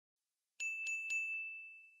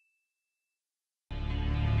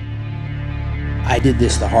I did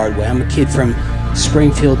this the hard way. I'm a kid from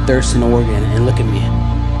Springfield, Thurston, Oregon, and look at me.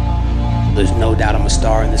 There's no doubt I'm a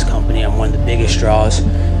star in this company. I'm one of the biggest draws,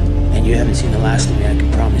 and you haven't seen the last of me, I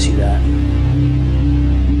can promise you that.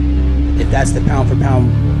 If that's the pound for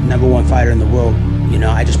pound #1 fighter in the world, you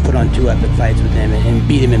know, I just put on 2 epic fights with him and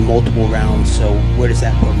beat him in multiple rounds, so where does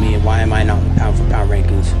that put me, and why am I not in the pound for pound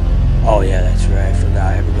rankings? Oh yeah, that's right, I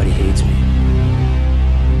forgot, everybody hates me.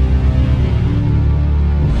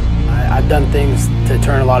 I've done things to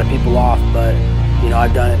turn a lot of people off, but you know,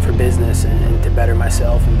 I've done it for business and to better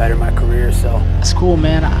myself and better my career. So it's cool,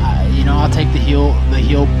 man. You know, I'll take the heel,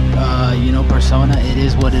 you know, persona. It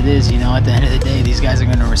is what it is. You know, at the end of the day, these guys are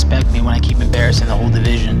going to respect me when I keep embarrassing the whole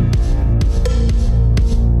division.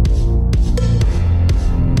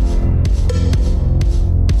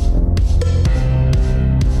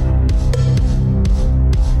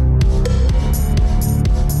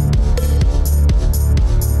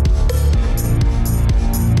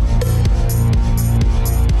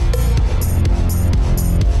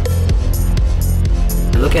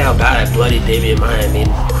 Look at how bad I bloodied Damian Maia. I mean,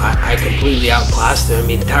 I completely outclassed him. I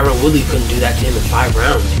mean, Tyron Woodley couldn't do that to him in 5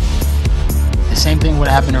 rounds. The same thing would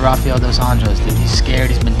happen to Rafael dos Anjos, dude. He's scared.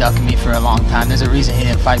 He's been ducking me for a long time. There's a reason he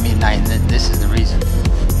didn't fight me tonight, and this is the reason.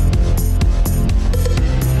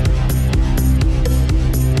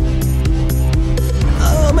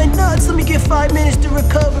 Oh, my nuts. Let me get 5 minutes to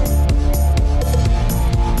recover.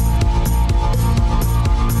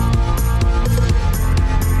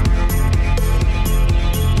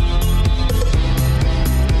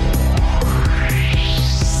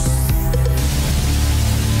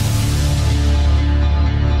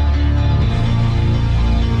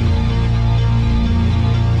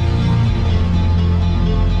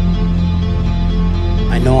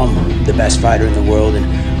 I know I'm the best fighter in the world, and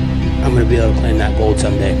I'm going to be able to claim that gold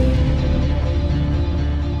someday.